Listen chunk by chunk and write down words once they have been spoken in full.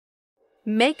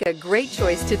Make a great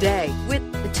choice today with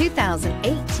the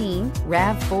 2018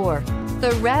 RAV4.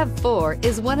 The RAV4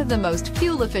 is one of the most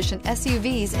fuel-efficient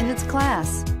SUVs in its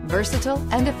class. Versatile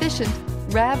and efficient,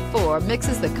 RAV4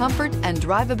 mixes the comfort and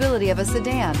drivability of a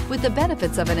sedan with the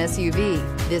benefits of an SUV.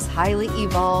 This highly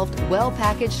evolved,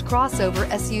 well-packaged crossover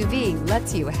SUV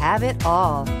lets you have it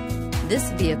all. This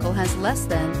vehicle has less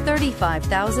than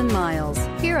 35,000 miles.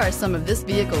 Here are some of this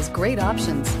vehicle's great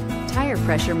options: tire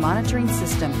pressure monitoring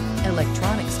system,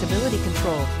 electronic stability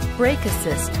control, brake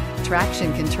assist,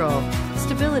 traction control,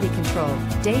 stability control,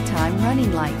 daytime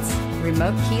running lights,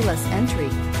 remote keyless entry,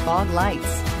 fog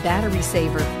lights, battery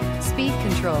saver, speed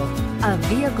control. A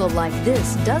vehicle like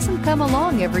this doesn't come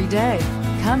along every day.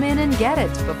 Come in and get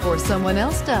it before someone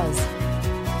else does.